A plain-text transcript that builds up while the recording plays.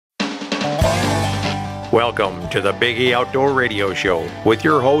Welcome to the Big E Outdoor Radio Show with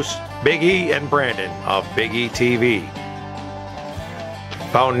your hosts, Big E and Brandon of Big E TV.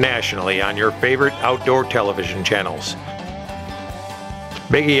 Found nationally on your favorite outdoor television channels.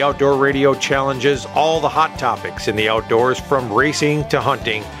 Big E Outdoor Radio challenges all the hot topics in the outdoors, from racing to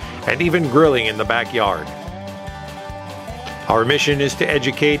hunting and even grilling in the backyard. Our mission is to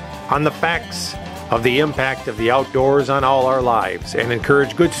educate on the facts of the impact of the outdoors on all our lives and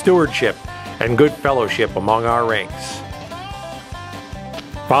encourage good stewardship and good fellowship among our ranks.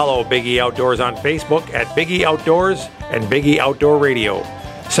 Follow Big E Outdoors on Facebook at Big E Outdoors and Big E Outdoor Radio.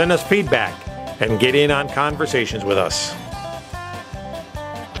 Send us feedback and get in on conversations with us.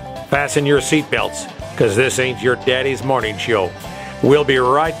 Fasten your seatbelts, because this ain't your daddy's morning show. We'll be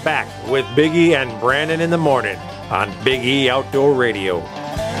right back with Big E and Brandon in the morning on Big E Outdoor Radio.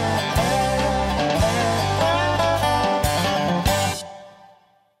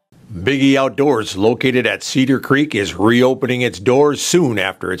 Big E Outdoors, located at Cedar Creek, is reopening its doors soon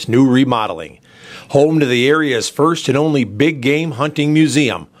after its new remodeling. Home to the area's first and only big game hunting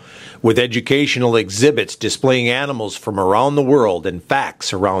museum, with educational exhibits displaying animals from around the world and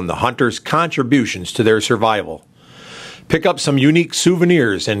facts around the hunters' contributions to their survival. Pick up some unique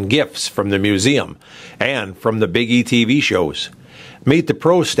souvenirs and gifts from the museum and from the Big E TV shows. Meet the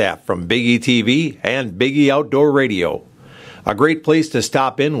pro staff from Big E TV and Big E Outdoor Radio. A great place to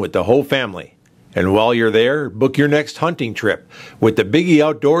stop in with the whole family. And while you're there, book your next hunting trip with the Big E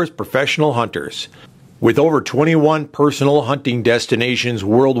Outdoors professional hunters. With over 21 personal hunting destinations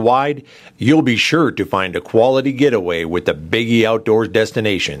worldwide, you'll be sure to find a quality getaway with the Big E Outdoors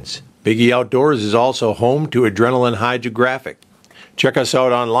destinations. Big E Outdoors is also home to Adrenaline Hydrographic. Check us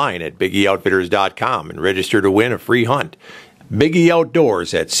out online at BigEOutfitters.com and register to win a free hunt. Big E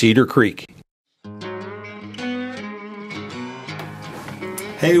Outdoors at Cedar Creek.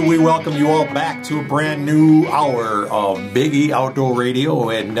 Hey, we welcome you all back to a brand new hour of Big E Outdoor Radio.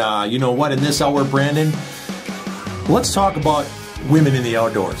 And you know what, in this hour, Brandon, let's talk about women in the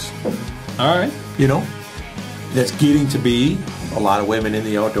outdoors. All right. You know, that's getting to be a lot of women in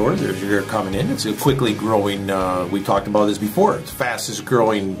the outdoors. They're coming in. It's a quickly growing, we talked about this before, it's fastest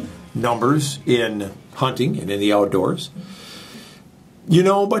growing numbers in hunting and in the outdoors. You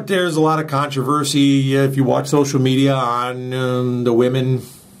know, but there's a lot of controversy if you watch social media on the women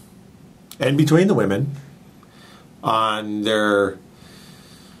and between the women on their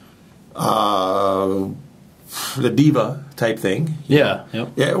the diva type thing. Yeah.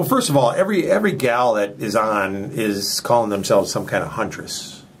 Yep. Yeah. Well, first of all, every gal that is on is calling themselves some kind of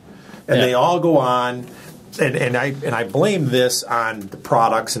huntress, and they all go on. And I blame this on the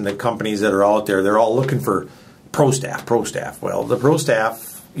products and the companies that are out there. They're all looking for pro staff. Well, the pro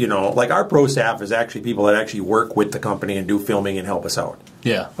staff, you know, like our pro staff is actually people that actually work with the company and do filming and help us out.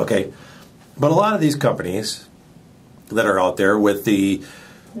 Yeah. Okay. But a lot of these companies that are out there with the,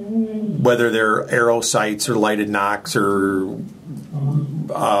 whether they're arrow sights or lighted nocks or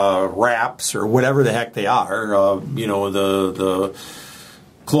wraps or whatever the heck they are, you know, the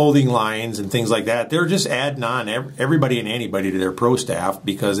clothing lines and things like that, they're just adding on everybody and anybody to their pro staff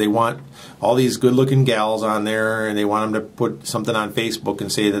because they want all these good-looking gals on there, and they want them to put something on Facebook and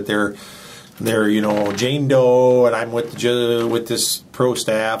say that they're you know, Jane Doe, and I'm with this pro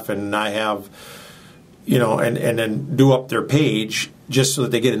staff, and I have, you know, and then do up their page just so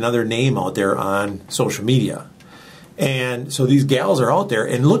that they get another name out there on social media. And so these gals are out there,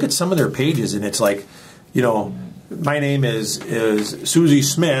 and look at some of their pages, and it's like, you know, my name is Susie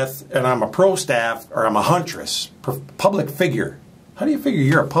Smith, and I'm a pro staff, or I'm a huntress, public figure. How do you figure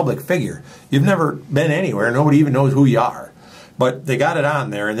you're a public figure? You've never been anywhere. Nobody even knows who you are. But they got it on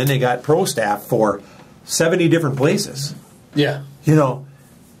there, and then they got pro staff for 70 different places. Yeah. You know,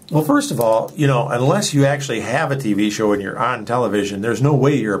 well, first of all, you know, unless you actually have a TV show and you're on television, there's no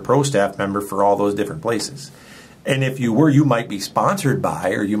way you're a pro staff member for all those different places. And if you were, you might be sponsored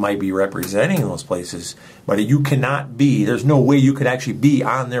by, or you might be representing those places, but you cannot be, there's no way you could actually be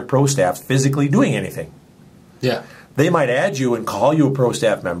on their pro staff physically doing anything. Yeah. They might add you and call you a pro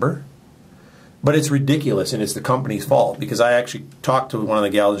staff member, but it's ridiculous, and it's the company's fault, because I actually talked to one of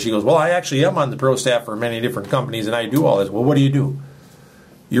the gals, and she goes, well, I actually am on the pro staff for many different companies, and I do all this. Well, what do?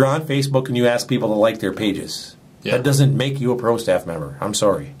 You're on Facebook, and you ask people to like their pages. Yeah. That doesn't make you a pro staff member. I'm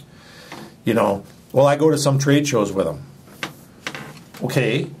sorry. You know, well, I go to some trade shows with them.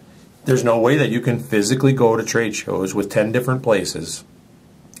 Okay, there's no way that you can physically go to trade shows with 10 different places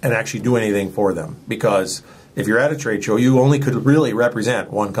and actually do anything for them, because if you're at a trade show, you only could really represent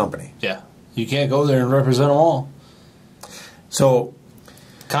one company. Yeah. You can't go there and represent them all. So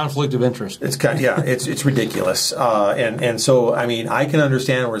conflict of interest. It's kind of, yeah, it's ridiculous. And so, I mean, I can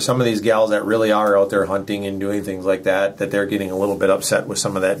understand where some of these gals that really are out there hunting and doing things like that they're getting a little bit upset with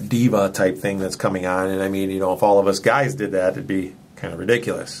some of that diva type thing that's coming on. And I mean, you know, if all of us guys did that, it'd be kind of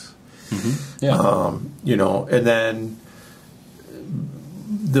ridiculous. Mm-hmm. Yeah. You know, and then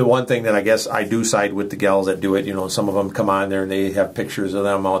the one thing that I guess I do side with the gals that do it, you know, some of them come on there and they have pictures of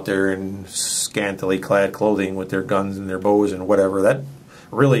them out there in scantily clad clothing with their guns and their bows and whatever. That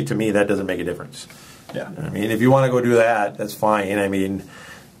really, to me, that doesn't make a difference. Yeah. I mean, if you want to go do that, that's fine. I mean,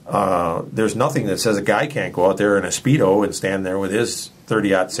 there's nothing that says a guy can't go out there in a Speedo and stand there with his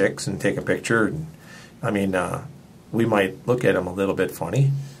 30-06 and take a picture. And, I mean, we might look at him a little bit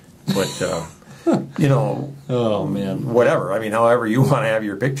funny, but... you know, oh man, whatever. I mean, however you want to have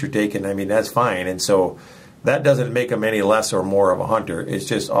your picture taken, I mean, that's fine. And so that doesn't make him any less or more of a hunter. It's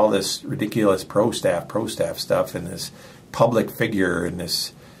just all this ridiculous pro staff stuff and this public figure and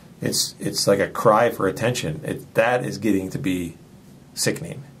this. It's like a cry for attention. That is getting to be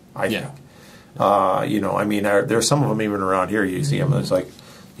sickening, I think. You know, I mean, there's some of them even around here. You see them. It's like,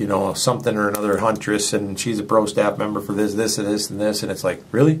 you know, something or another huntress, and she's a pro staff member for this, and this, and this, and it's like,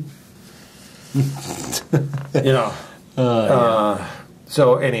 really? You know. Yeah.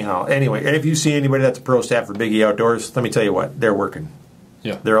 So anyway, if you see anybody that's a pro staff for Biggie Outdoors, let me tell you what, they're working.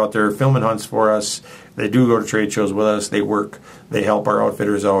 Yeah. They're out there filming hunts for us. They do go to trade shows with us. They work. They help our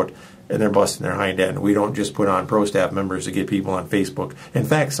outfitters out, and they're busting their hind end. We don't just put on pro staff members to get people on Facebook. In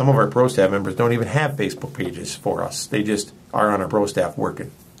fact, some of our pro staff members don't even have Facebook pages for us. They just are on our pro staff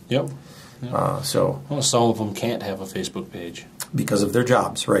working. Yep. Well, some of them can't have a Facebook page. Because of their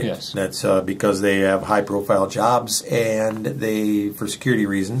jobs, right? Yes. That's because they have high-profile jobs, and they, for security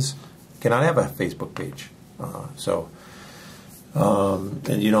reasons, cannot have a Facebook page.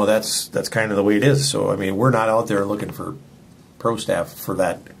 And you know that's kind of the way it is. So I mean, we're not out there looking for pro staff for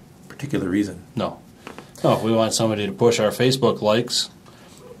that particular reason. No. If we want somebody to push our Facebook likes,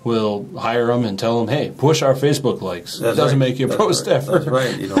 we'll hire them and tell them, hey, push our Facebook likes. It doesn't make you a pro staffer. That's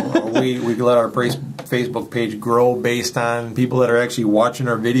right. You know, we can let our Facebook page grow based on people that are actually watching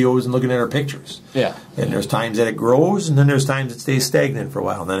our videos and looking at our pictures. Yeah. And there's times that it grows, and then there's times it stays stagnant for a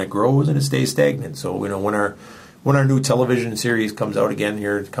while, and then it grows and it stays stagnant. So you know, when our new television series comes out again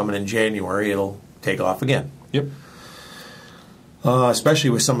here, coming in January, it'll take off again. Yep.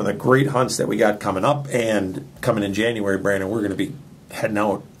 Especially with some of the great hunts that we got coming up and coming in January, Brandon, we're going to be heading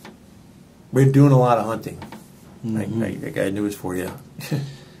out. We're doing a lot of hunting. Mm-hmm. I got news for you.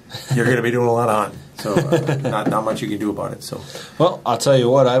 You're going to be doing a lot of hunting. So not much you can do about it. So, well, I'll tell you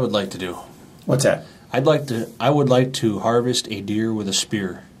what I would like to do. What's that? I would like to harvest a deer with a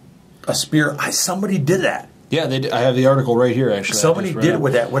spear. A spear? Somebody did that. Yeah, they did. I have the article right here. Actually, somebody did it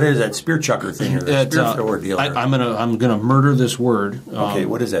with that. What is that spear chucker thing or the spear thrower deal? I'm gonna murder this word. Okay,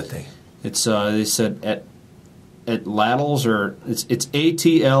 what is that thing? It's they said at Lattles, or it's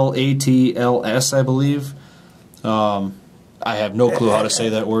ATLATLS, I believe. I have no clue how to say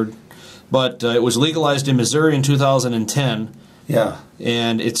that word, but it was legalized in Missouri in 2010. Yeah,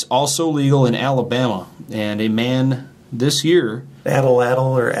 and it's also legal in Alabama. And a man this year, Addle,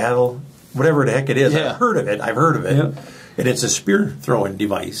 whatever the heck it is, yeah. I've heard of it. Yep. And it's a spear throwing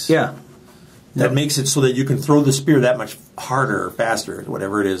device. Yeah. That makes it so that you can throw the spear that much harder or faster,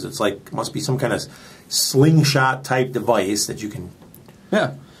 whatever it is. It's like, must be some kind of slingshot type device that you can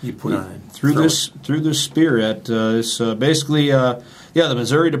you put on it. Through this spear at basically the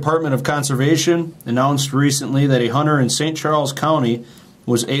Missouri Department of Conservation announced recently that a hunter in St. Charles County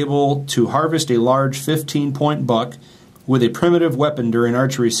was able to harvest a large 15-point buck with a primitive weapon during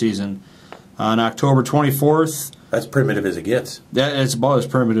archery season on October 24th. That's primitive as it gets. It's about as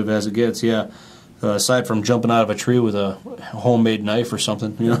primitive as it gets, yeah. Aside from jumping out of a tree with a homemade knife or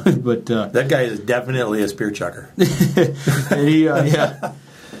something, you know. But that guy is definitely a spear chucker. This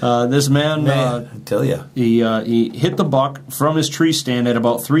man, I tell you, he hit the buck from his tree stand at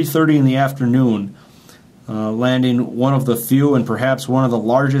about 3:30 in the afternoon, landing one of the few and perhaps one of the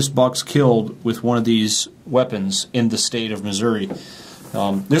largest bucks killed with one of these weapons in the state of Missouri.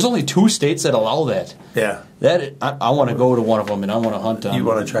 There's only 2 states that allow that. Yeah. I want to go to one of them and I want to hunt them. You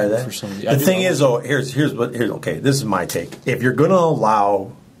want to try that? For some, the thing is, though, here's okay. This is my take. If you're going to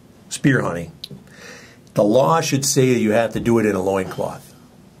allow spear hunting, the law should say you have to do it in a loincloth.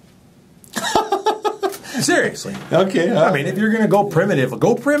 Seriously. Okay. I mean, if you're going to go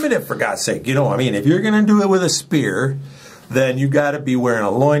primitive for God's sake. You know, I mean, if you're going to do it with a spear, then you got to be wearing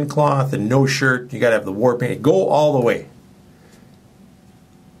a loincloth and no shirt. You got to have the war paint. Go all the way.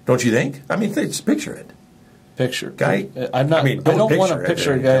 Don't you think? I mean, just picture it. Guy. I don't want to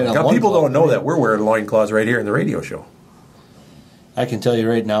picture a guy in a loincloth. People don't know that we're wearing loincloths right here in the radio show. I can tell you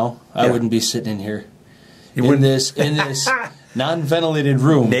right now, I wouldn't be sitting in here in this non-ventilated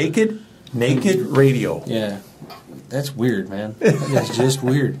room. Naked radio. Yeah, that's weird, man. That's just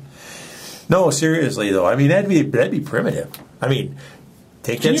weird. No, seriously though. I mean, that'd be primitive. I mean,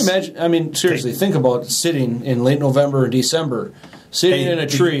 can you imagine? I mean, seriously, think about sitting in late November or December, sitting in a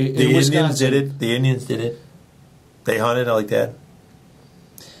tree in Wisconsin. The Indians did it. They hunted like that.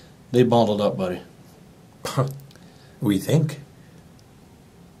 They bundled up, buddy. We think.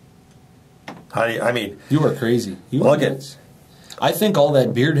 I mean, you are crazy. Look at. I think all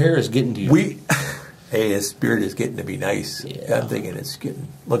that beard hair is getting to you. Hey, his beard is getting to be nice. Yeah. I'm thinking it's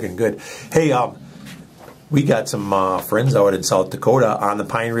looking good. Hey, we got some friends out in South Dakota on the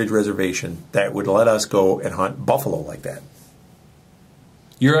Pine Ridge Reservation that would let us go and hunt buffalo like that.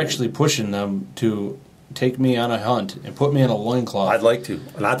 You're actually pushing them to take me on a hunt and put me in a loincloth. I'd like to.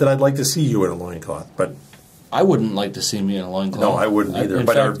 Not that I'd like to see you in a loincloth, but... I wouldn't like to see me in a loincloth. No, I wouldn't either.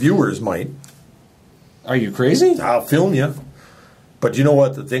 But our viewers might. Are you crazy? I'll film you. But you know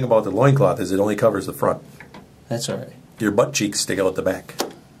what? The thing about the loincloth is it only covers the front. That's all right. Your butt cheeks stick out the back.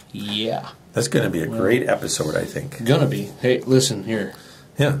 Yeah. That's going to be a great episode, I think. Gonna be. Hey, listen here.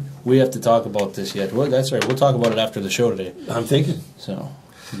 Yeah. We have to talk about this yet. Well, that's all right. We'll talk about it after the show today. I'm thinking. So...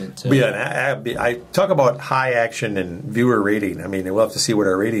 I talk about high action and viewer rating. I mean, we'll have to see what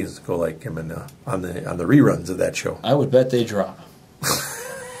our ratings go like on the reruns of that show. I would bet they drop.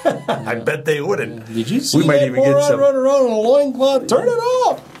 I bet they wouldn't. Did you see that moron run around in a loincloth? Turn it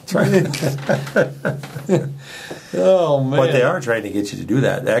off! Oh, man. But they are trying to get you to do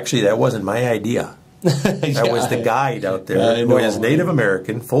that. Actually, that wasn't my idea. That was the guide out there who is Native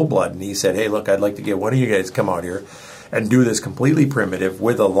American, full blood, and he said, hey, look, I'd like to get one of you guys to come out here and do this completely primitive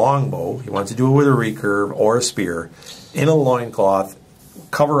with a longbow. He wants to do it with a recurve or a spear in a loincloth,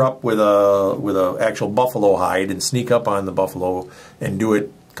 cover up with a actual buffalo hide and sneak up on the buffalo and do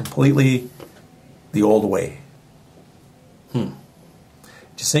it completely the old way.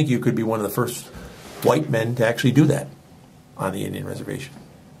 Just think you could be one of the first white men to actually do that on the Indian reservation.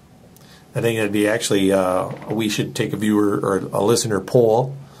 I think it'd be actually, we should take a viewer or a listener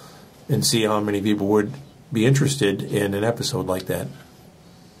poll and see how many people would be interested in an episode like that.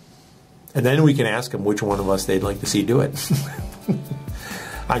 And then we can ask them which one of us they'd like to see do it.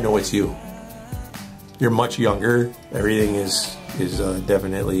 I know it's you. You're much younger. Everything is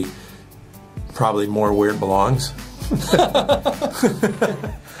definitely probably more where it belongs.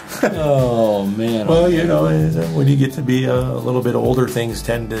 Oh, man. Well, you know, when you get to be a little bit older, things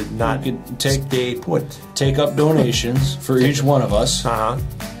tend to not stay put. Take up donations for each one of us.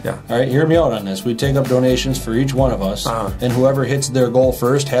 Yeah. All right, hear me out on this. We take up donations for each one of us, and whoever hits their goal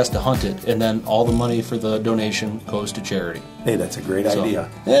first has to hunt it, and then all the money for the donation goes to charity. Hey, that's a great idea.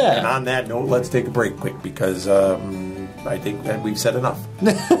 Yeah. And on that note, let's take a break quick because I think that we've said enough.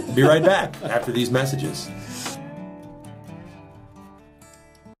 Be right back after these messages.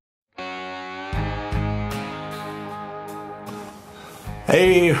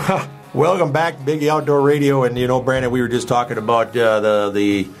 Hey, welcome back to Biggie Outdoor Radio. And you know, Brandon, we were just talking about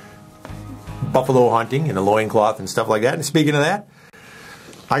the buffalo hunting and the loincloth and stuff like that. And speaking of that,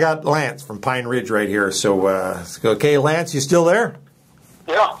 I got Lance from Pine Ridge right here. So, okay, Lance, you still there?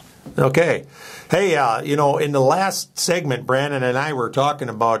 Yeah. Okay. Hey, you know, in the last segment, Brandon and I were talking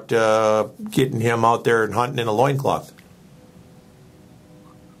about getting him out there and hunting in a loincloth.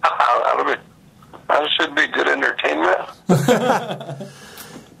 That should be good entertainment.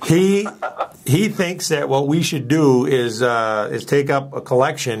 He thinks that what we should do is take up a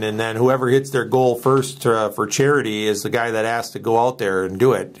collection, and then whoever hits their goal first for charity is the guy that has to go out there and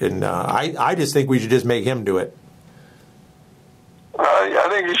do it. And I just think we should just make him do it. Yeah, I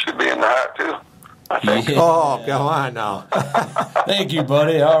think you should be in the hat too. I think. Yeah. Oh, come on now. Thank you,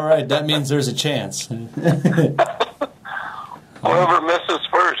 buddy. All right, that means there's a chance. Whoever misses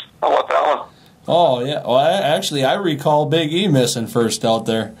first, I want that one. Oh, yeah. Well, I recall Big E missing first out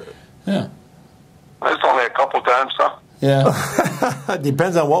there. Yeah. It's only a couple times, huh? Yeah.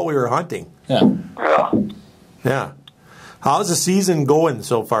 Depends on what we were hunting. Yeah. Yeah. Yeah. How's the season going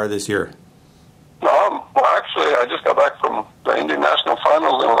so far this year? Well, actually, I just got back from the Indian National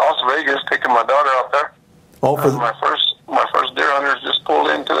Finals in Las Vegas, taking my daughter out there. Oh, for my first deer hunters just pulled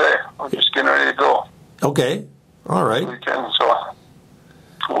in today. I'm just getting ready to go. Okay. All right. Weekend, so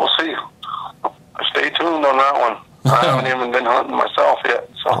we'll see. Stay tuned on that one. I haven't even been hunting myself yet,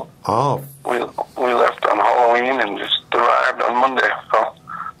 so we left on Halloween and just arrived on Monday. So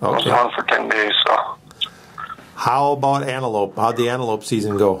I was on for 10 days. So how about antelope? How'd the antelope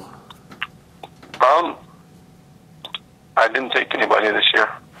season go? I didn't take anybody this year.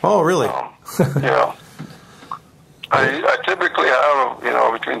 Oh, really? Yeah. I typically have,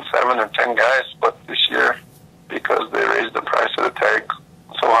 between 7 and 10 guys, but this year, because they raised the price of the tag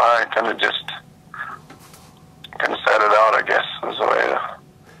so high, I kind of sat it out, I guess. So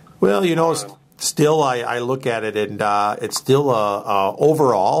well, still I look at it, and it's still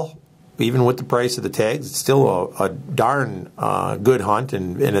overall, even with the price of the tags, it's still a darn good hunt,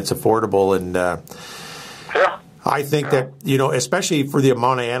 and it's affordable, and yeah. I think that, especially for the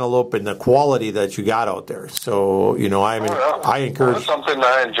amount of antelope and the quality that you got out there. So, I encourage... That's something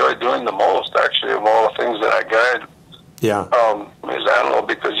I enjoy doing the most, actually, of all the things that I guide. Yeah. Is antelope,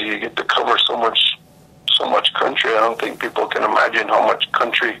 because you get to cover so much country. I don't think people can imagine how much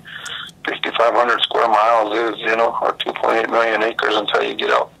country 5,500 square miles is, or 2.8 million acres until you get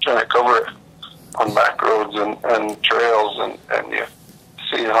out trying to cover it on back roads and trails, and you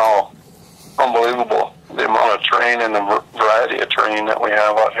see how unbelievable the amount of terrain and the variety of terrain that we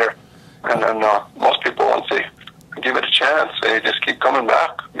have out here. And then most people, once they give it a chance, they just keep coming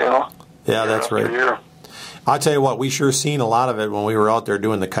back, Yeah, that's right. Year. I'll tell you what, we sure seen a lot of it when we were out there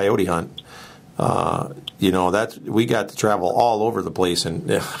doing the coyote hunt. We got to travel all over the place,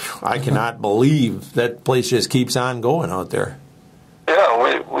 and I cannot believe that place just keeps on going out there.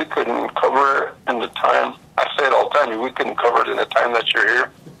 Yeah, we couldn't cover it in the time. I say it all the time. We couldn't cover it in the time that you're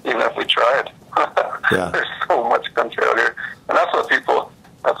here, even if we tried. Yeah. There's so much country out here, and that's what people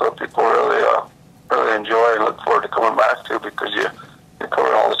really enjoy and look forward to coming back to, because you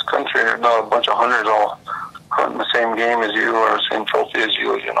cover all this country. There's not a bunch of hunters all hunting the same game as you or the same trophy as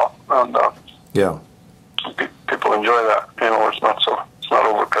you, And yeah, people enjoy that. It's not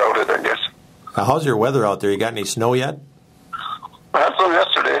overcrowded, I guess. How's your weather out there? You got any snow yet? I had some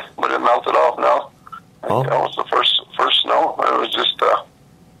yesterday, but it melted off now. Oh. That was the first snow. It was just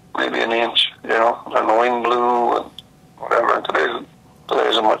maybe an inch, and the wind blew and whatever. And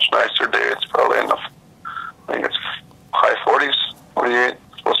today's a much nicer day. It's probably I think it's high 40s, 48.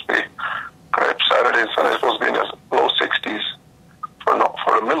 It's supposed to be Saturday and Sunday. It's supposed to be in the low 60s for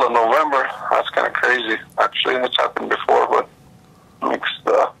the middle of November. That's kind of crazy. Actually, it's happened before, but makes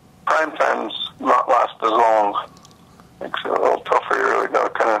the prime times not last as long. Makes it a little tougher. You really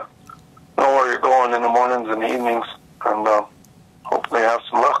got to kind of know where you're going in the mornings and evenings, and hopefully have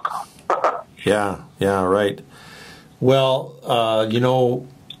some luck. Yeah, right. Well,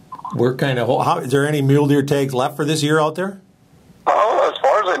 we're kind of... Is there any mule deer tags left for this year out there? Oh, as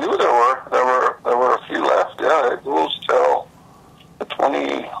far as I knew, there were a few left. Yeah, it goes till the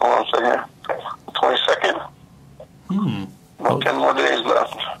 22nd. About 10 more days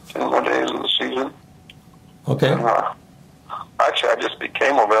left. 10 more days of the season. Okay. And, actually, I just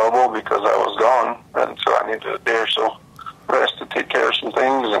became available because I was gone, and so I needed a day or so rest to take care of some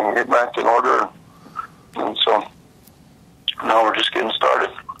things and get back in order. And so now we're just getting started.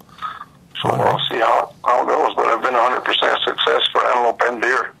 So we'll see how it goes. But I've been 100% success for antelope and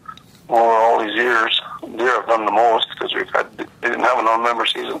deer over all these years. Deer have done the most, because they didn't have a non-member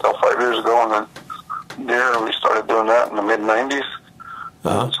season until 5 years ago, and then deer, we started doing that in the mid-90s.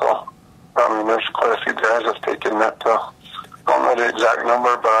 Uh-huh. So, there's quite a few guys that have taken that. I don't know the exact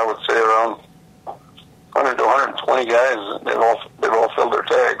number, but I would say around 100 to 120 guys, they've all filled their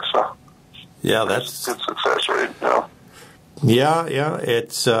tags. So yeah, that's good success rate. Yeah,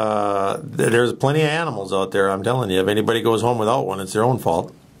 it's there's plenty of animals out there. I'm telling you, if anybody goes home without one, it's their own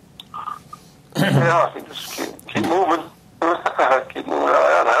fault. Yeah, you just keep moving. Keep moving.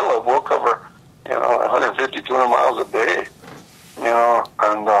 Antelope will cover 150, 200 miles a day.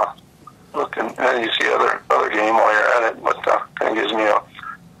 And looking, and you see other game while you're at it, but kind of gives me a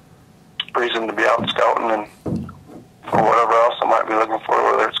reason to be out scouting and for whatever else I might be looking for,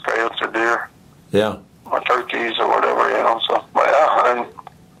 whether it's coyotes or deer. Yeah. Or turkeys or whatever, So, but yeah,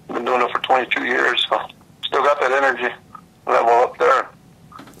 I've been doing it for 22 years, so still got that energy level up there.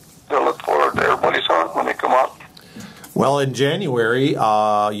 Still look forward to everybody's hunt when they come up. Well, in January,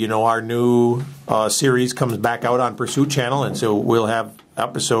 our new series comes back out on Pursuit Channel, and so we'll have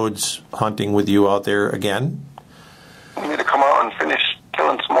episodes hunting with you out there again. You need to come out and finish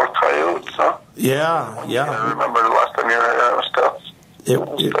killing some more coyotes, huh? Yeah. I remember the last time you were here, it was tough.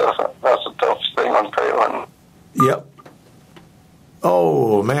 That's a tough thing on coyote. Yep.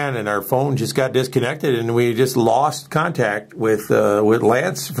 Oh, man, and our phone just got disconnected, and we just lost contact with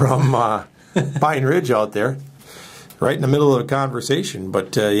Lance from Pine Ridge out there, right in the middle of a conversation.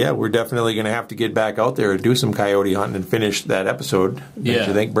 But, we're definitely going to have to get back out there and do some coyote hunting and finish that episode. Yeah. Don't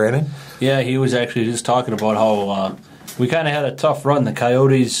you think, Brandon? Yeah, he was actually just talking about how we kind of had a tough run. The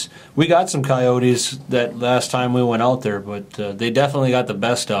coyotes, we got some coyotes that last time we went out there, but they definitely got the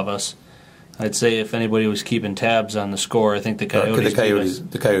best of us. I'd say if anybody was keeping tabs on the score, I think the Coyotes.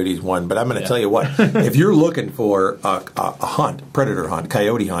 The Coyotes won. But I'm going to tell you what: if you're looking for a hunt, predator hunt,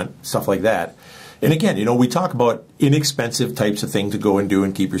 coyote hunt, stuff like that. And again, we talk about inexpensive types of things to go and do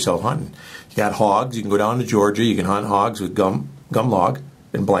and keep yourself hunting. You got hogs. You can go down to Georgia. You can hunt hogs with gum log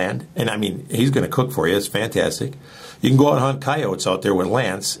and Bland. And I mean, he's going to cook for you. It's fantastic. You can go out and hunt coyotes out there with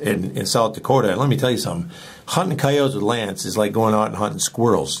Lance in South Dakota. And let me tell you something. Hunting coyotes with Lance is like going out and hunting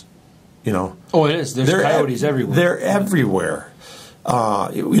squirrels. Oh, it is. There's coyotes everywhere. They're everywhere.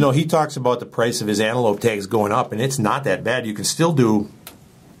 He talks about the price of his antelope tags going up, and it's not that bad. You can still do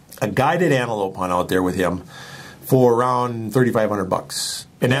a guided antelope hunt out there with him for around $3,500,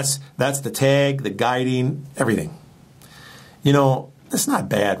 and that's the tag, the guiding, everything. That's not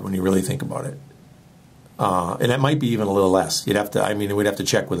bad when you really think about it. And that might be even a little less. We'd have to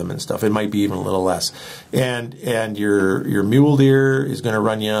check with them and stuff. It might be even a little less. And your mule deer is going to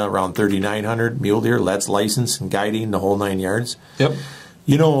run you around $3,900. Mule deer, that's licensed and guiding the whole 9 yards. Yep.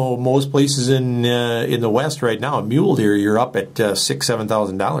 Most places in the West right now, mule deer, you're up at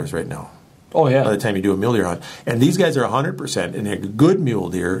 $6,000-$7,000 right now. Oh yeah. By the time you do a mule deer hunt, and these guys are 100%, and they're good mule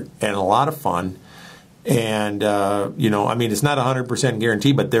deer and a lot of fun. And, it's not 100%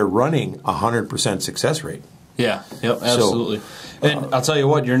 guarantee, but they're running 100% success rate. Yeah, yep, absolutely. So, and I'll tell you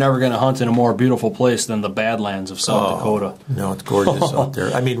what, you're never going to hunt in a more beautiful place than the Badlands of South Dakota. No, it's gorgeous out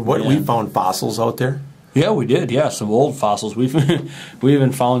there. I mean, we found fossils out there? Yeah, we did. Yeah, some old fossils. We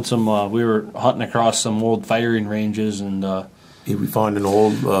even found some, we were hunting across some old firing ranges, and we found an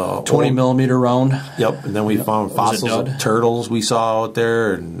old 20 millimeter round. Yep, and then we found fossils of turtles we saw out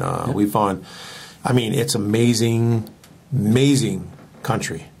there, and we found... it's amazing, amazing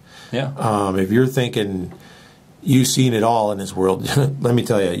country. Yeah. If you're thinking you've seen it all in this world, let me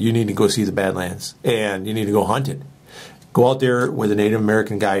tell you, you need to go see the Badlands, and you need to go hunt it. Go out there with a Native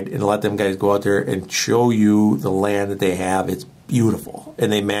American guide and let them guys go out there and show you the land that they have. It's beautiful,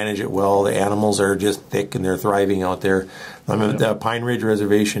 and they manage it well. The animals are just thick, and they're thriving out there. The Pine Ridge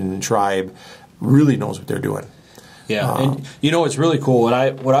Reservation tribe really knows what they're doing. Yeah, and it's really cool. What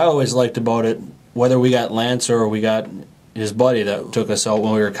I always liked about it, whether we got Lance or we got his buddy that took us out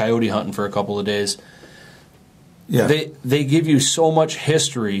when we were coyote hunting for a couple of days, they give you so much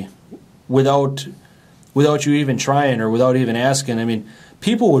history without you even trying or without even asking.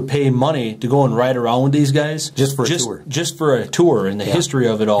 People would pay money to go and ride around with these guys just for a tour. Just for a tour and the history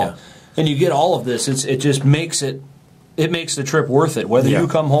of it all. Yeah. And you get all of this. It just makes it makes the trip worth it. Whether you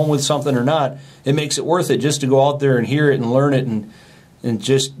come home with something or not, it makes it worth it just to go out there and hear it and learn it and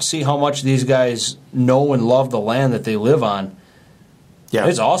just see how much these guys know and love the land that they live on. Yeah.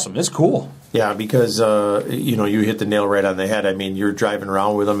 It's awesome. It's cool. Yeah, because, you hit the nail right on the head. You're driving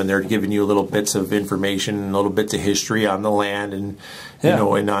around with them, and they're giving you little bits of information, little bits of history on the land and,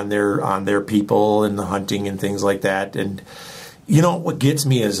 and on their people and the hunting and things like that. And, what gets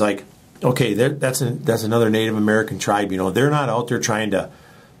me is like, okay, that's another Native American tribe. They're not out there trying to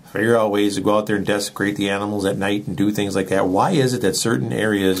figure out ways to go out there and desecrate the animals at night and do things like that. Why is it that certain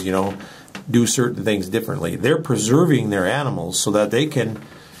areas, do certain things differently? They're preserving their animals so that they can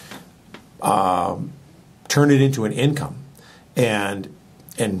turn it into an income and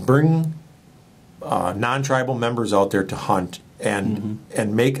bring non-tribal members out there to hunt and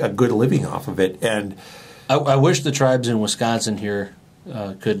make a good living off of it. And I wish the tribes in Wisconsin here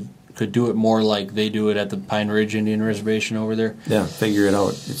could do it more like they do it at the Pine Ridge Indian Reservation over there. Yeah, figure it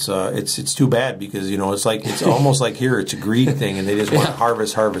out. It's too bad because it's almost like here it's a greed thing and they just want to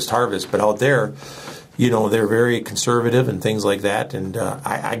harvest. But out there, they're very conservative and things like that. And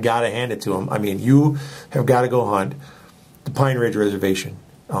I gotta hand it to them. You have got to go hunt the Pine Ridge Reservation.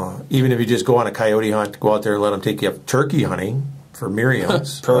 Even if you just go on a coyote hunt, go out there and let them take you up turkey hunting for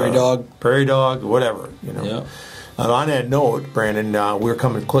Miriam's. Prairie dog, whatever. Yeah. On that note, Brandon, we're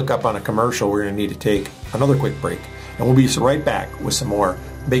coming to click up on a commercial. We're going to need to take another quick break. And we'll be right back with some more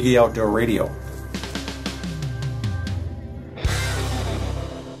Biggie Outdoor Radio.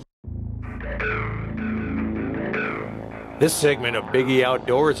 This segment of Biggie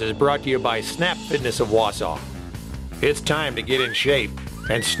Outdoors is brought to you by Snap Fitness of Wausau. It's time to get in shape,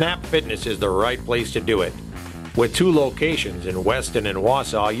 and Snap Fitness is the right place to do it. With 2 locations in Weston and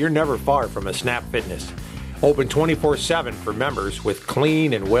Wausau, you're never far from a Snap Fitness. Open 24/7 for members with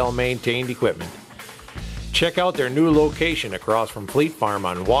clean and well-maintained equipment. Check out their new location across from Fleet Farm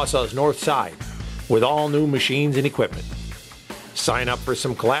on Wausau's north side with all new machines and equipment. Sign up for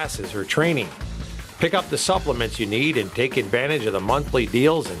some classes or training. Pick up the supplements you need and take advantage of the monthly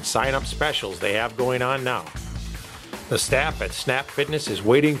deals and sign-up specials they have going on now. The staff at Snap Fitness is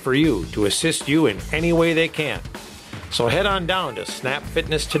waiting for you to assist you in any way they can. So head on down to Snap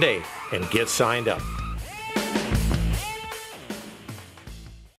Fitness today and get signed up.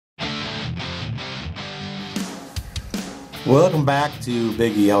 Welcome back to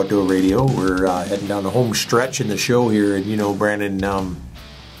Biggie Outdoor Radio. We're heading down the home stretch in the show here, and Brandon,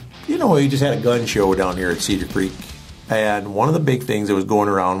 we just had a gun show down here at Cedar Creek, and one of the big things that was going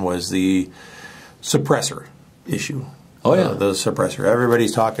around was the suppressor issue. Oh yeah, the suppressor.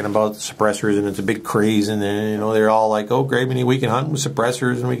 Everybody's talking about the suppressors, and it's a big craze, and then they're all like, "Oh, great, we can hunt with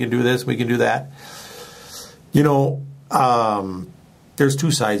suppressors, and we can do this, we can do that." There's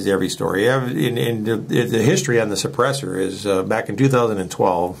two sides to every story. In the history on the suppressor is back in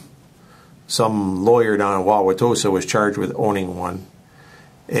 2012, some lawyer down in Wauwatosa was charged with owning one,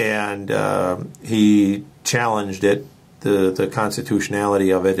 and he challenged it, the constitutionality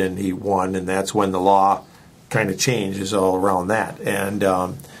of it, and he won, and that's when the law kind of changes all around that. And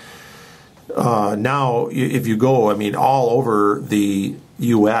now, if you go, all over the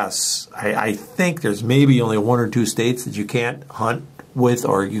U.S., I think there's maybe only one or two states that you can't hunt with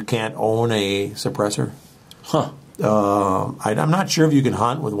or you can't own a suppressor. Huh. I'm not sure if you can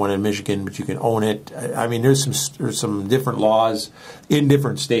hunt with one in Michigan, but you can own it. There's some different laws in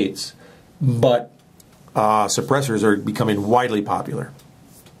different states, but suppressors are becoming widely popular.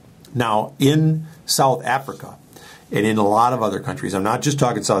 Now, in South Africa and in a lot of other countries, I'm not just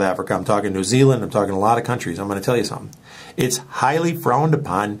talking South Africa, I'm talking New Zealand, I'm talking a lot of countries. I'm going to tell you something. It's highly frowned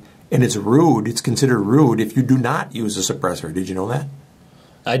upon, and it's rude. It's considered rude if you do not use a suppressor. Did you know that?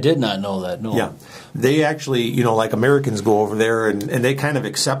 I did not know that, no. Yeah. They actually, like Americans go over there, and they kind of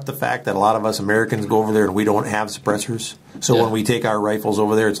accept the fact that a lot of us Americans go over there and we don't have suppressors. So when we take our rifles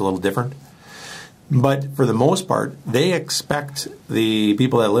over there, it's a little different. But for the most part, they expect the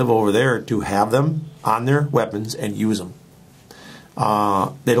people that live over there to have them on their weapons and use them.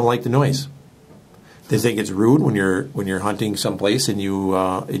 They don't like the noise. They think it's rude when you're hunting someplace and you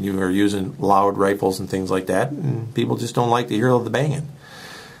are using loud rifles and things like that, and people just don't like to hear the banging.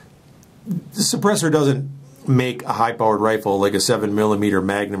 The suppressor doesn't make a high-powered rifle like a 7mm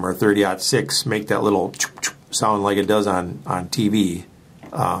Magnum or 30-06 make that little sound like it does on TV.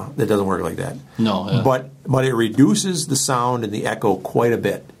 That doesn't work like that. No. Yeah. But it reduces the sound and the echo quite a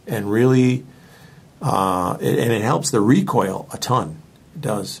bit, and really, and it helps the recoil a ton. It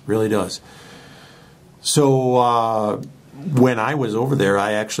does, really does. So when I was over there,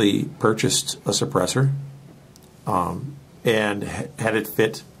 I actually purchased a suppressor and had it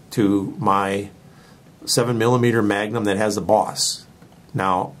fit to my 7mm Magnum that has the Boss.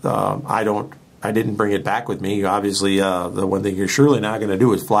 Now, I didn't bring it back with me. Obviously, the one thing you're surely not going to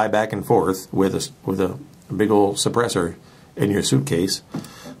do is fly back and forth with a big old suppressor in your suitcase,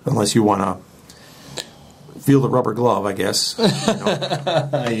 unless you want to feel the rubber glove, I guess.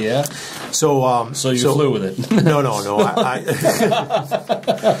 Yeah. So you flew with it?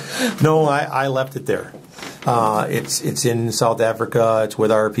 No. I left it there. It's in South Africa. It's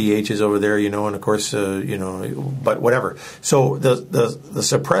with our PHs over there, and of course, but whatever. So the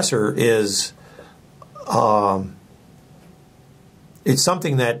suppressor is, it's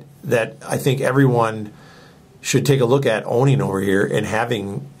something that I think everyone should take a look at owning over here and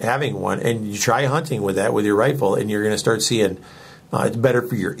having one. And you try hunting with that with your rifle, and you're going to start seeing it's better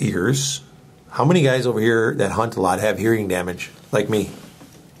for your ears. How many guys over here that hunt a lot have hearing damage, like me?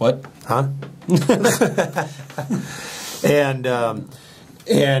 What? Huh? And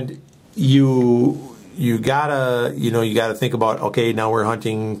you gotta think about, okay, now we're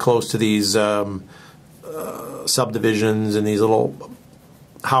hunting close to these subdivisions and these little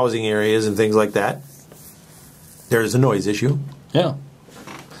housing areas and things like that. There's a noise issue. Yeah.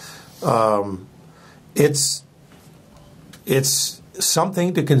 It's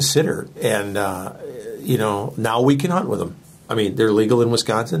something to consider, and now we can hunt with them. They're legal in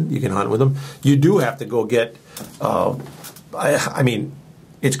Wisconsin. You can hunt with them. You do have to go get,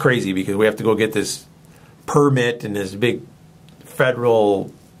 it's crazy because we have to go get this permit and this big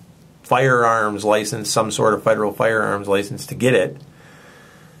federal firearms license, some sort of federal firearms license to get it.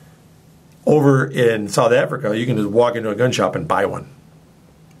 Over in South Africa, you can just walk into a gun shop and buy one.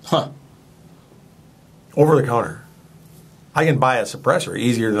 Huh. Over the counter. I can buy a suppressor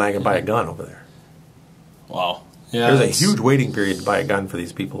easier than I can buy a gun over there. Wow. Yeah, there's a huge waiting period to buy a gun for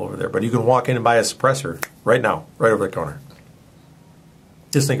these people over there, but you can walk in and buy a suppressor right now, right over the counter.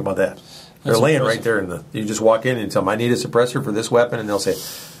 Just think about that. They're laying impressive. Right there, you just walk in and tell them, I need a suppressor for this weapon, and they'll say,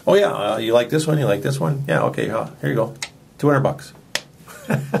 oh yeah, you like this one, you like this one? Yeah, okay, here you go, $200.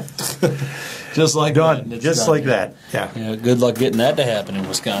 Just like done. That. Just done, like that. Yeah. Good luck getting that to happen in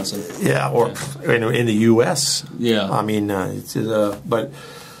Wisconsin. Yeah, or in the U.S. Yeah. It's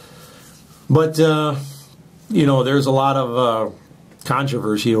there's a lot of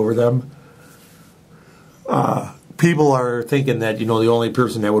controversy over them. People are thinking that, the only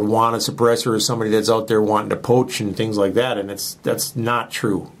person that would want a suppressor is somebody that's out there wanting to poach and things like that, and that's not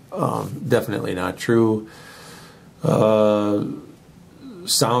true. Definitely not true. Sound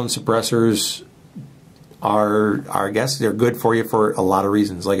suppressors are, I guess, they're good for you for a lot of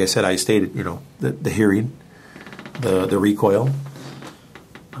reasons. Like I said, I stated, the hearing, the recoil,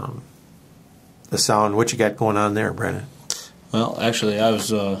 the sound. What you got going on there, Brennan? Well, actually,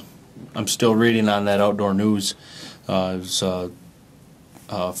 I'm still reading on that outdoor news. It was a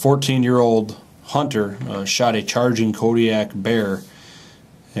 14-year-old hunter shot a charging Kodiak bear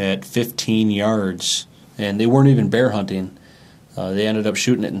at 15 yards, and they weren't even bear hunting. They ended up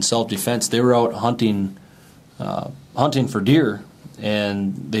shooting it in self-defense. They were out hunting for deer,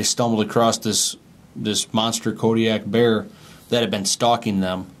 and they stumbled across this monster Kodiak bear that had been stalking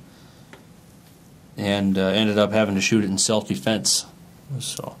them, and ended up having to shoot it in self-defense.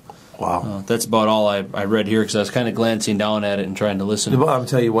 So, wow, that's about all I read here, because I was kind of glancing down at it and trying to listen. Well, I'm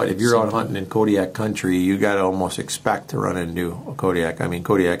telling you what, if you're out hunting in Kodiak country, you got to almost expect to run into a Kodiak. I mean,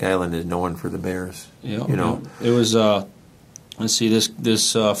 Kodiak Island is known for the bears. Yeah, it was. Let's see, this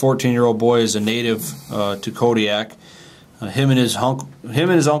 14-year-old boy is a native to Kodiak. Him and his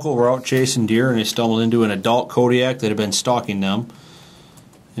uncle were out chasing deer, and they stumbled into an adult Kodiak that had been stalking them,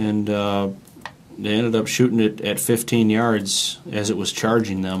 and they ended up shooting it at 15 yards as it was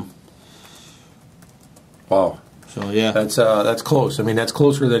charging them. Wow. So yeah, that's close. I mean, that's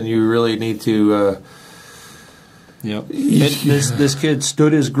closer than you really need to. Yep. This kid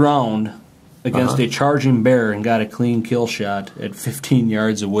stood his ground against a charging bear and got a clean kill shot at 15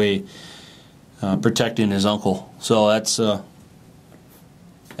 yards away, protecting his uncle. So that's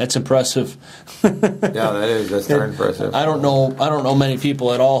impressive. Yeah, that is. That's darn impressive. I don't know many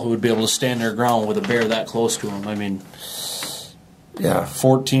people at all who would be able to stand their ground with a bear that close to them. I mean, yeah,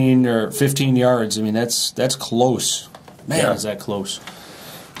 14 or 15 yards. I mean, that's close. Man, yeah. Is that close?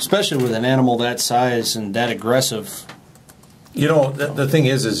 Especially with an animal that size and that aggressive. The thing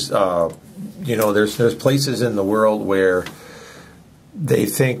is there's places in the world where they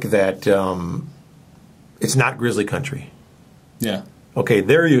think that it's not grizzly country. Yeah. Okay,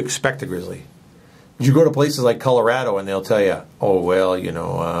 there you expect a grizzly. You go to places like Colorado and they'll tell you, oh, well,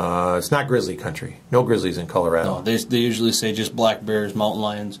 it's not grizzly country. No grizzlies in Colorado. No, they usually say just black bears, mountain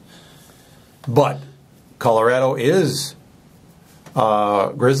lions. But Colorado is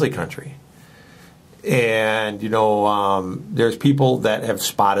grizzly country. And, there's people that have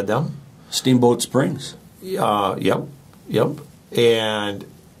spotted them. Steamboat Springs. Yep. And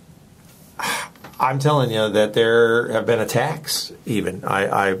I'm telling you that there have been attacks even.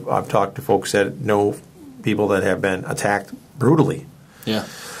 I've talked to folks that know people that have been attacked brutally. Yeah.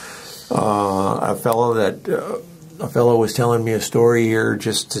 A fellow was telling me a story here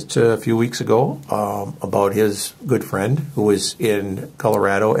just a few weeks ago about his good friend who was in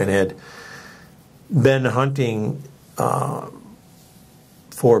Colorado and had been hunting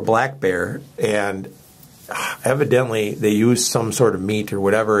for black bear, and evidently they used some sort of meat or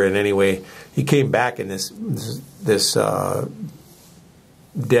whatever, and anyway he came back and this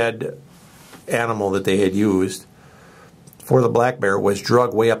dead animal that they had used for the black bear was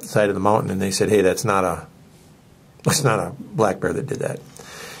drugged way up the side of the mountain, and they said, hey, that's not a black bear that did that.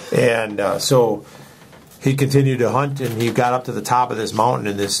 And so he continued to hunt, and he got up to the top of this mountain,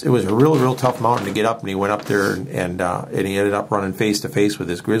 and it was a real tough mountain to get up, and he went up there, and he ended up running face to face with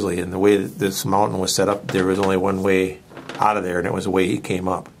this grizzly. And the way that this mountain was set up, there was only one way out of there, and it was the way he came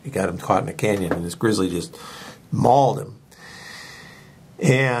up. He got him caught in a canyon, and this grizzly just mauled him.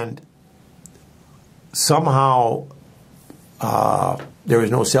 And somehow there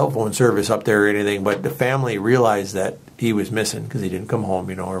was no cell phone service up there or anything, but the family realized that he was missing because he didn't come home,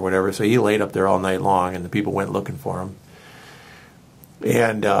 or whatever. So he laid up there all night long, and the people went looking for him.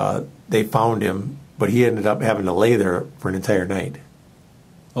 And they found him, but he ended up having to lay there for an entire night,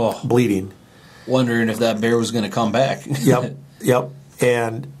 bleeding. Wondering if that bear was going to come back. Yep.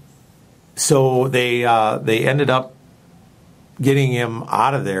 And so they ended up getting him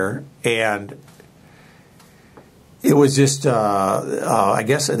out of there, and it was just, I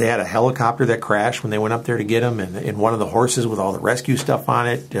guess they had a helicopter that crashed when they went up there to get him, and one of the horses with all the rescue stuff on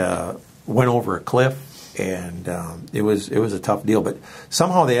it went over a cliff, and it was a tough deal. But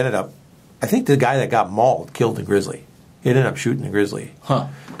somehow they ended up, I think the guy that got mauled killed the grizzly. He ended up shooting the grizzly. Huh.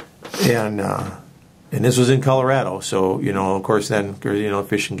 And this was in Colorado, so, of course then,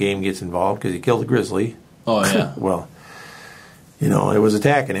 Fish and Game gets involved because he killed the grizzly. Oh, yeah. Well, it was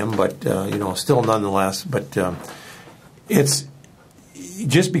attacking him, but, still nonetheless, but... It's,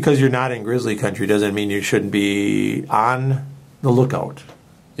 just because you're not in grizzly country doesn't mean you shouldn't be on the lookout.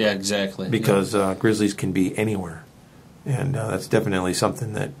 Yeah, exactly. Because grizzlies can be anywhere, and that's definitely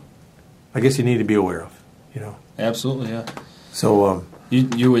something that I guess you need to be aware of. Absolutely, yeah. So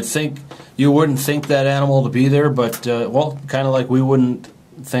you would think you wouldn't think that animal to be there, but kind of like we wouldn't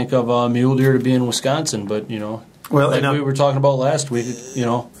think of a mule deer to be in Wisconsin, but well, like we were talking about last week,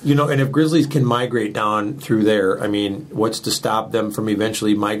 and if grizzlies can migrate down through there, I mean, what's to stop them from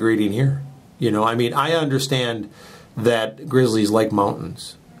eventually migrating here? I mean, I understand that grizzlies like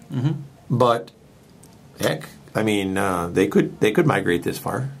mountains, but heck, I mean, they could migrate this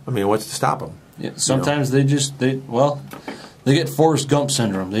far. I mean, what's to stop them? Yeah, sometimes they get Forrest Gump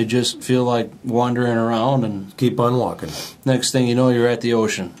syndrome. They just feel like wandering around and keep on walking. Next thing you know, you're at the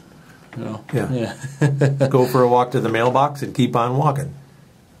ocean. Yeah. Go for a walk to the mailbox and keep on walking.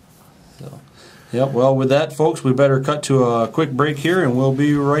 So, yep. Well, with that, folks, we better cut to a quick break here, and we'll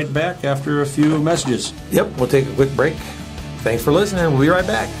be right back after a few messages. Yep. We'll take a quick break. Thanks for listening. We'll be right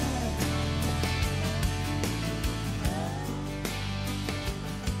back.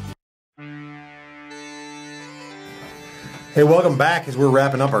 Hey, welcome back as we're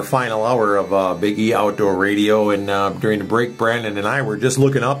wrapping up our final hour of Big E Outdoor Radio. And during the break, Brandon and I were just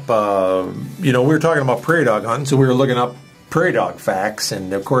looking up, we were talking about prairie dog hunting, so we were looking up prairie dog facts.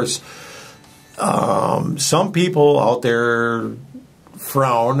 And, of course, some people out there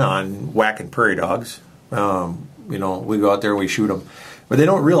frown on whacking prairie dogs. We go out there and we shoot them. But they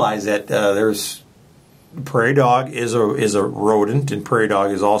don't realize that prairie dog is a rodent, and prairie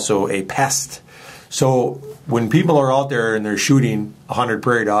dog is also a pest. So when people are out there and they're shooting 100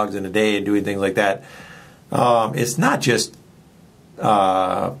 prairie dogs in a day and doing things like that, it's not just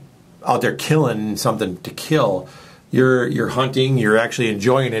out there killing something to kill. You're hunting, you're actually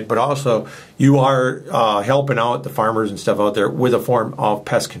enjoying it, but also you are helping out the farmers and stuff out there with a form of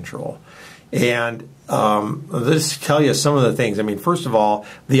pest control. And let's tell you some of the things. I mean, first of all,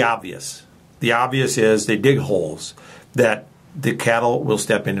 the obvious. The obvious is they dig holes that the cattle will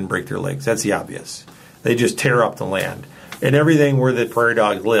step in and break their legs. That's the obvious. They just tear up the land. And everything where the prairie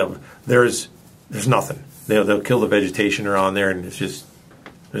dogs live, there's nothing. They'll kill the vegetation around there, and there's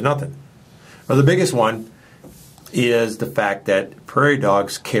nothing. Well, the biggest one is the fact that prairie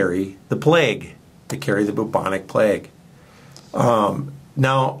dogs carry the plague. They carry the bubonic plague.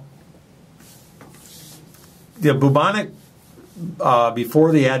 Now, the bubonic,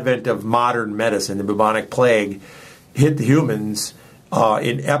 before the advent of modern medicine, the bubonic plague hit the humans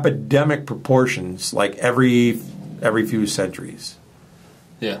in epidemic proportions, like every few centuries.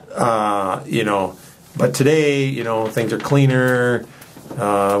 Yeah. But today, things are cleaner.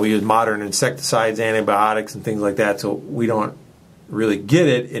 We use modern insecticides, antibiotics, and things like that, so we don't really get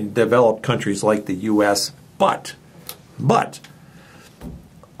it in developed countries like the U.S. But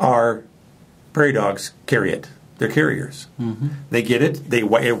our prairie dogs carry it. They're carriers. Mm-hmm. They get it. It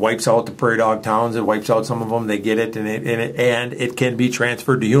wipes out the prairie dog towns. It wipes out some of them. They get it, and it can be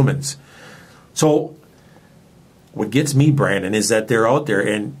transferred to humans. So what gets me, Brandon, is that they're out there,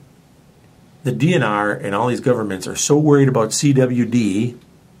 and the DNR and all these governments are so worried about CWD,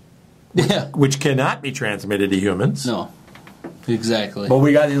 which cannot be transmitted to humans. No, exactly. But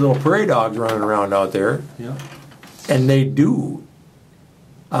we got these little prairie dogs running around out there, and they do.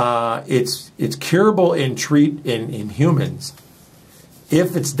 It's curable in humans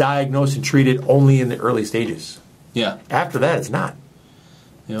if it's diagnosed and treated only in the early stages. Yeah. After that, it's not.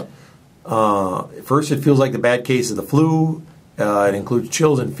 Yep. First, it feels like the bad case of the flu. It includes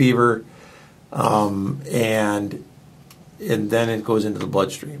chills and fever, and then it goes into the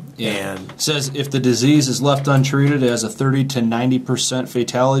bloodstream. Yeah. And it says if the disease is left untreated, it has a 30 to 90%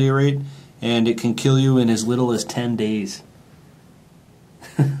 fatality rate, and it can kill you in as little as 10 days.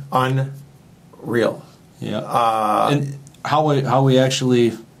 Unreal. Yeah. And how we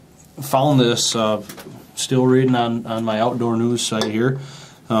actually found this, still reading on my outdoor news site here,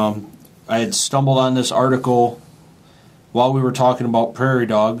 I had stumbled on this article while we were talking about prairie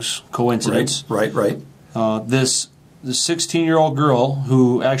dogs, coincidence. Right. This 16-year-old girl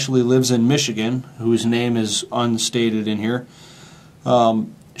who actually lives in Michigan, whose name is unstated in here,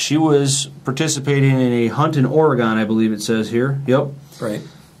 she was participating in a hunt in Oregon, I believe it says here. Yep. Right.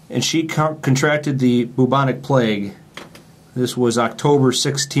 And she contracted the bubonic plague. This was October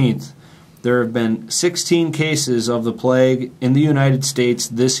 16th. There have been 16 cases of the plague in the United States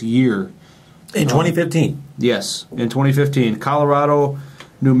this year. In 2015? Yes, in 2015. Colorado,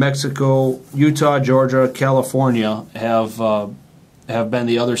 New Mexico, Utah, Georgia, California have been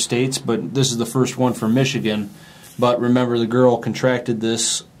the other states, but this is the first one for Michigan But remember, the girl contracted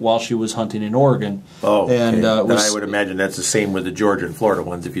this while she was hunting in Oregon. Oh, and then I would imagine that's the same with the Georgia and Florida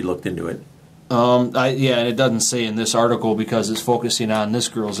ones if you looked into it. Yeah, and it doesn't say in this article because it's focusing on this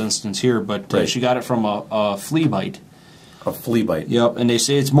girl's instance here, but Right. she got it from a flea bite. A flea bite. Yep, and they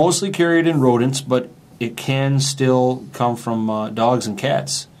say it's mostly carried in rodents, but it can still come from dogs and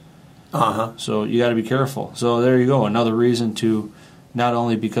cats. Uh-huh. So you got to be careful. So there you go, another reason to, not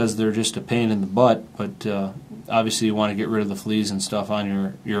only because they're just a pain in the butt, but obviously you want to get rid of the fleas and stuff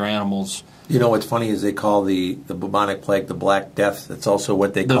on your animals. You know what's funny is they call the bubonic plague the Black Death. That's also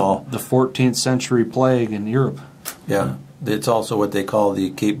what they call the 14th century plague in Europe. Yeah, it's also what they call the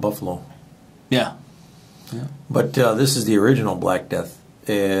Cape Buffalo. Yeah. But this is the original Black Death.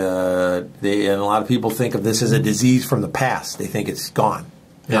 And a lot of people think of this as a disease from the past. They think it's gone.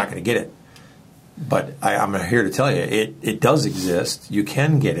 You're not going to get it. But I'm here to tell you, it does exist. You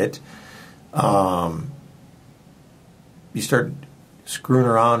can get it. You start screwing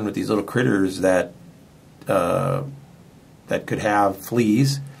around with these little critters that could have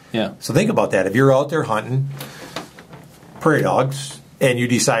fleas. Yeah. So think about that. If you're out there hunting prairie dogs and you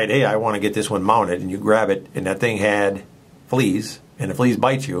decide, hey, I want to get this one mounted, and you grab it, and that thing had fleas, and the fleas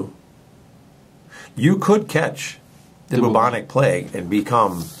bite you, you could catch the bubonic plague and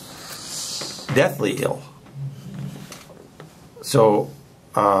become deathly ill. So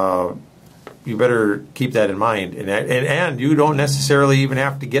you better keep that in mind. And you don't necessarily even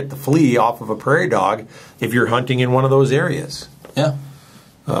have to get the flea off of a prairie dog if you're hunting in one of those areas. Yeah.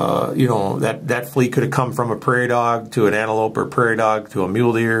 That flea could have come from a prairie dog to an antelope or prairie dog to a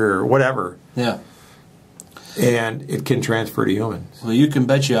mule deer or whatever. Yeah. And it can transfer to humans. Well, you can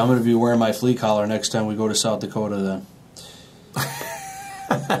bet you I'm going to be wearing my flea collar next time we go to South Dakota then.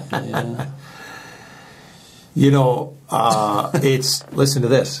 Yeah. Listen to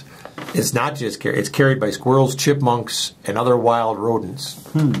this. It's not just carried. It's carried by squirrels, chipmunks, and other wild rodents.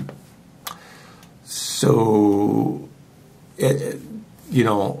 So,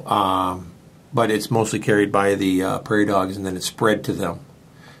 but it's mostly carried by the prairie dogs, and then it's spread to them.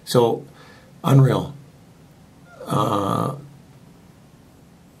 So, unreal.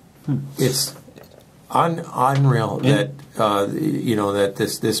 It's unreal that that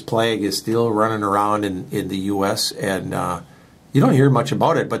this plague is still running around in the U.S. and you don't hear much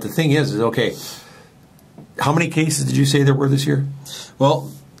about it. But the thing is okay. How many cases did you say there were this year? Well,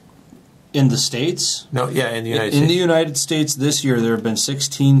 in the States? No, yeah, in the United States. In the United States this year, there have been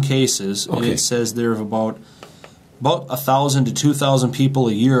 16 cases, and it says there are about 1,000 to 2,000 people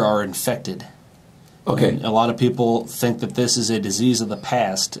a year are infected. Okay. And a lot of people think that this is a disease of the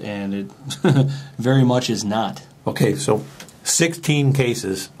past, and it very much is not. Okay, so 16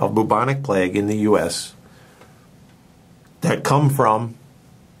 cases of bubonic plague in the U.S. that come from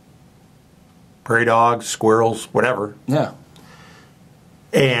prairie dogs, squirrels, whatever. Yeah.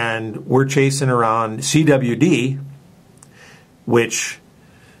 And we're chasing around CWD, which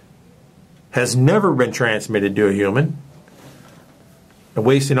has never been transmitted to a human, and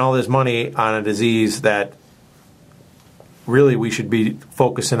wasting all this money on a disease that really we should be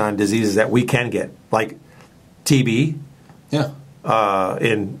focusing on diseases that we can get, like TB. Yeah.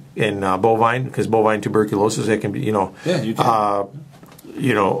 In bovine, because bovine tuberculosis, it can be, Yeah, you can.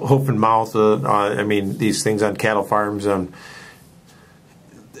 hoof and mouth. These things on cattle farms.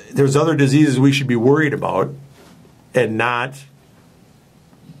 There's other diseases we should be worried about, and not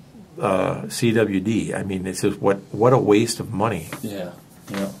CWD. I mean, it's just what a waste of money. Yeah.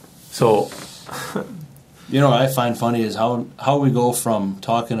 Yeah. So, what I find funny is how we go from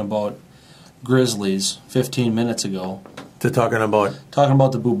talking about grizzlies 15 minutes ago to talking about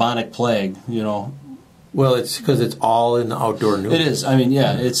the bubonic plague. Well, it's because it's all in the outdoor news. It is. I mean,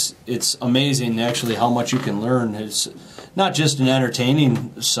 yeah, it's amazing actually how much you can learn. It's not just an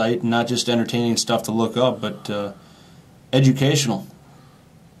entertaining site, not just entertaining stuff to look up, but educational.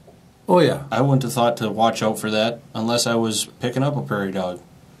 Oh, yeah. I wouldn't have thought to watch out for that unless I was picking up a prairie dog.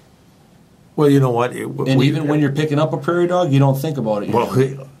 Well, you know what? Even when you're picking up a prairie dog, you don't think about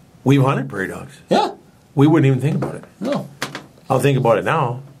it. We've hunted prairie dogs. Yeah. We wouldn't even think about it. No. I'll think about it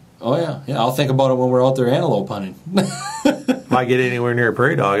now. Oh, yeah. Yeah, I'll think about it when we're out there antelope hunting. If I get anywhere near a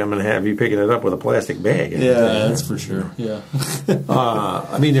prairie dog, I'm going to have you picking it up with a plastic bag. Yeah, that's for sure. Yeah.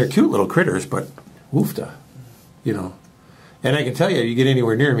 They're cute little critters, but woofta, And I can tell you get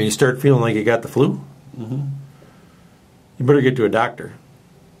anywhere near me, you start feeling like you got the flu. Mm-hmm. You better get to a doctor.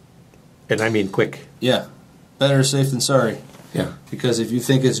 And I mean quick. Yeah. Better safe than sorry. Yeah. Because if you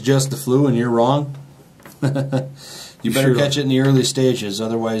think it's just the flu and you're wrong, you better catch it in the early stages.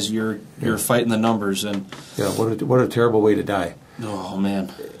 Otherwise, you're fighting the numbers. And yeah, what a terrible way to die. Oh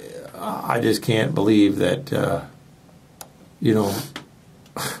man, I just can't believe that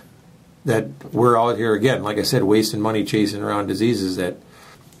that we're out here again, like I said, wasting money chasing around diseases that.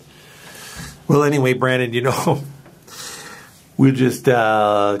 Well, anyway, Brandon, we'll just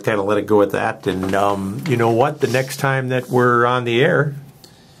kind of let it go at that. And you know what? The next time that we're on the air,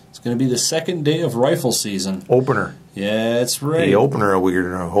 it's going to be the second day of rifle season. Opener. Yeah, that's right. The opener.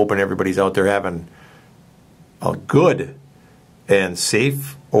 We're hoping everybody's out there having a good and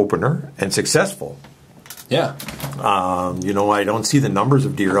safe opener and successful. Yeah. I don't see the numbers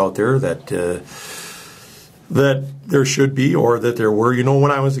of deer out there that there should be or that there were.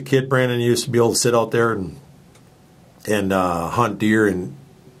 When I was a kid, Brandon, you used to be able to sit out there and hunt deer,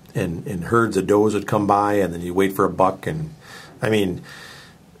 and herds of does would come by, and then you wait for a buck. And I mean,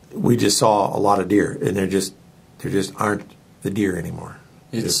 we just saw a lot of deer, and there just aren't the deer anymore.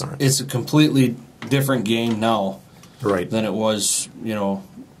 It's a completely different game now, right, than it was,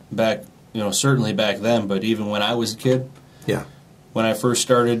 back, certainly back then. But even when I was a kid, yeah, when I first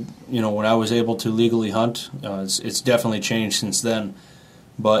started, when I was able to legally hunt, it's definitely changed since then.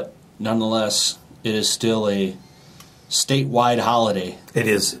 But nonetheless, it is still a statewide holiday. It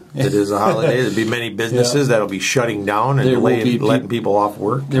is. It is a holiday. There'll be many businesses that'll be shutting down and letting people off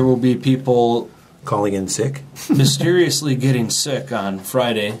work. There will be people calling in sick, mysteriously getting sick on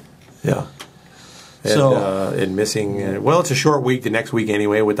Friday. Yeah. And missing. Well, it's a short week. The next week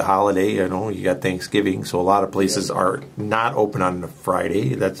anyway with the holiday. You got Thanksgiving, so a lot of places are not open on the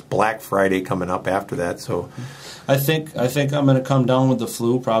Friday. That's Black Friday coming up after that. So. I think I'm going to come down with the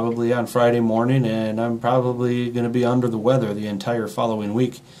flu probably on Friday morning, and I'm probably going to be under the weather the entire following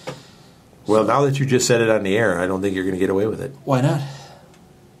week. Well, now that you just said it on the air, I don't think you're going to get away with it. Why not?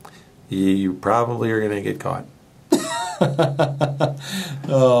 You probably are going to get caught.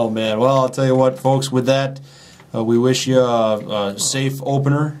 Oh, man. Well, I'll tell you what, folks, with that, we wish you a safe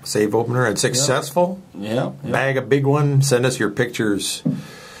opener. Safe opener and successful. Yeah. Bag a big one. Send us your pictures.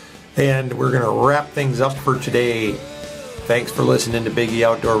 And we're going to wrap things up for today. Thanks for listening to Biggie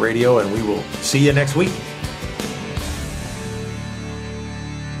Outdoor Radio, and we will see you next week.